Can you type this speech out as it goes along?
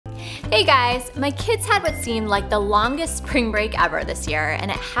Hey guys, my kids had what seemed like the longest spring break ever this year, and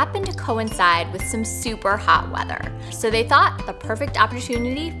it happened to coincide with some super hot weather. So they thought the perfect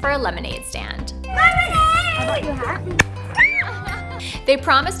opportunity for a lemonade stand. I brought you a hat. They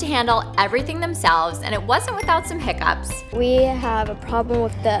promised to handle everything themselves, and it wasn't without some hiccups. We have a problem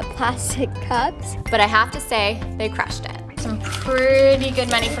with the plastic cups. But I have to say, they crushed it. Some pretty good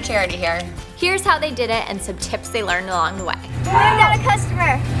money for charity here. Here's how they did it and some tips they learned along the way. We got a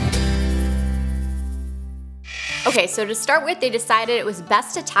customer. Okay, so to start with, they decided it was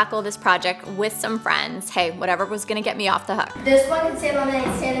best to tackle this project with some friends. Hey, whatever was gonna get me off the hook. This one can say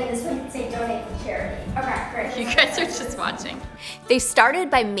lemonade stand and this one can say donate to charity. Okay, great. You guys are just watching. They started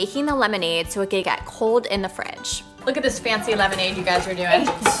by making the lemonade so it could get cold in the fridge. Look at this fancy lemonade you guys are doing.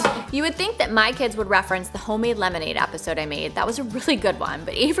 You would think that my kids would reference the homemade lemonade episode I made. That was a really good one,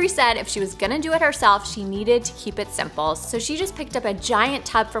 but Avery said if she was gonna do it herself, she needed to keep it simple. So she just picked up a giant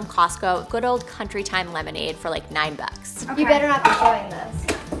tub from Costco, good old Country Time lemonade for like $9. Okay. You better not be showing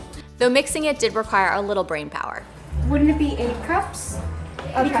this. Though mixing it did require a little brain power. Wouldn't it be 8 cups?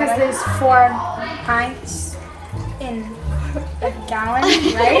 Okay. Because there's 4 pints in a gallon,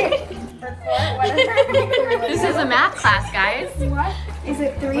 right? Or 4, whatever. This is a math class, guys. What? Is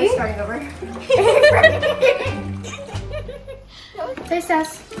it 3? We're starting over. Hey,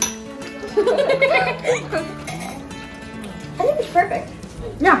 Sass. I think it's perfect.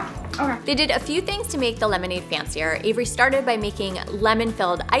 Yeah. Okay. They did a few things to make the lemonade fancier. Avery started by making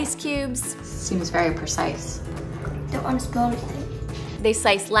lemon-filled ice cubes. Seems very precise. Don't want to spill anything. They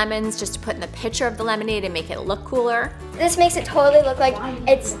sliced lemons just to put in the pitcher of the lemonade and make it look cooler. This makes it totally look like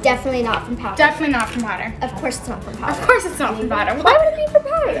it's definitely not from powder. Definitely not from powder. Of course it's not from powder. Of course it's not from powder. Why would it be from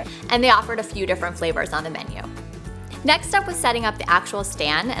powder? And they offered a few different flavors on the menu. Next up was setting up the actual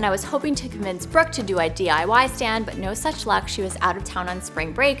stand, and I was hoping to convince Brooke to do a DIY stand, but no such luck. She was out of town on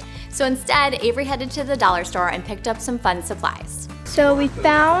spring break. So instead, Avery headed to the dollar store and picked up some fun supplies. So we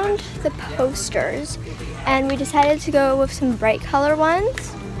found the posters and we decided to go with some bright color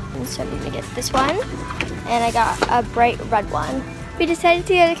ones. And so I'm gonna get this one and I got a bright red one. We decided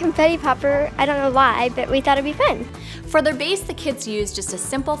to get a confetti popper. I don't know why, but we thought it'd be fun. For their base, the kids used just a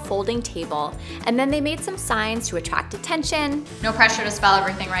simple folding table, and then they made some signs to attract attention. No pressure to spell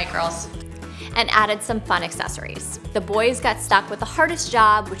everything right, girls. And added some fun accessories. The boys got stuck with the hardest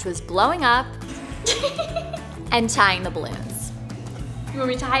job, which was blowing up and tying the balloons. You want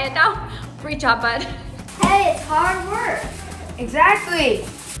me to tie it now? Great job, bud. Hey, it's hard work. Exactly.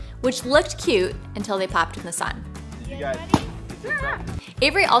 Which looked cute until they popped in the sun. You guys.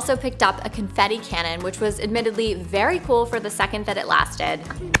 Avery also picked up a confetti cannon, which was admittedly very cool for the second that it lasted.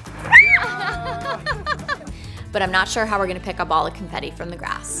 But I'm not sure how we're gonna pick up all the confetti from the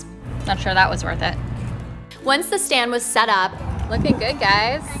grass. Not sure that was worth it. Once the stand was set up, looking good,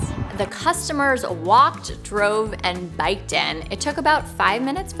 guys. The customers walked, drove, and biked in. It took about 5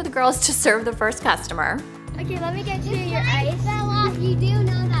 minutes for the girls to serve the first customer. Okay, let me get you your ice. Fell off. You do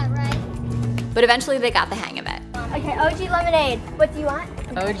know that, right? But eventually they got the hang of it. Okay, OG lemonade. What do you want?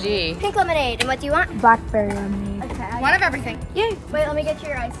 OG. Pink lemonade. And what do you want? Blackberry lemonade. Okay. One of everything. Yay. Wait, let me get you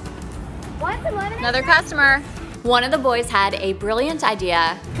your ice. Want some lemonade? Another customer. One of the boys had a brilliant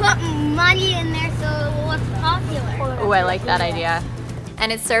idea. Put money in there so it looks popular. Oh, I like that idea. And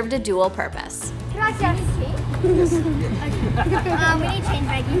it served a dual purpose. Gracias. We need change,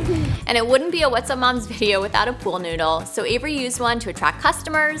 Maggie. And it wouldn't be a What's Up Moms video without a pool noodle, so Avery used one to attract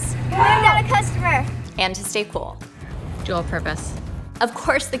customers. We got a customer. And to stay cool. Dual purpose. Of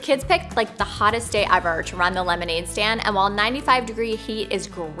course, the kids picked like the hottest day ever to run the lemonade stand, and while 95-degree heat is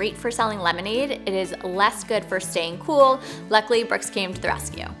great for selling lemonade, it is less good for staying cool. Luckily, Brooks came to the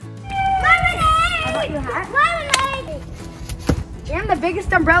rescue. Lemonade! I brought you a hat. Lemonade! And the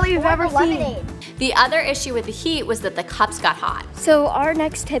biggest umbrella you've ever seen. Lemonade. The other issue with the heat was that the cups got hot. So our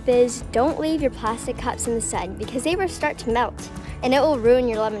next tip is don't leave your plastic cups in the sun because they will start to melt and it will ruin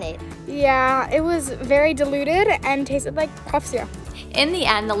your lemonade. Yeah, it was very diluted and tasted like puff syrup. In the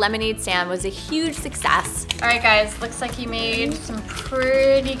end, the lemonade stand was a huge success. All right, guys, looks like you made some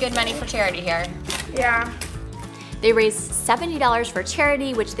pretty good money for charity here. Yeah. They raised $70 for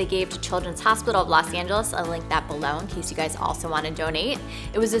charity, which they gave to Children's Hospital of Los Angeles. I'll link that below in case you guys also want to donate.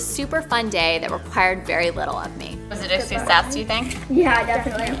 It was a super fun day that required very little of me. Was it a success, do you think? Yeah,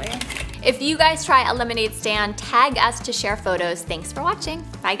 definitely. If you guys try a lemonade stand, tag us to share photos. Thanks for watching.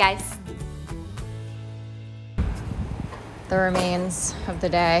 Bye, guys. The remains of the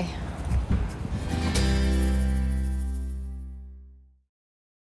day.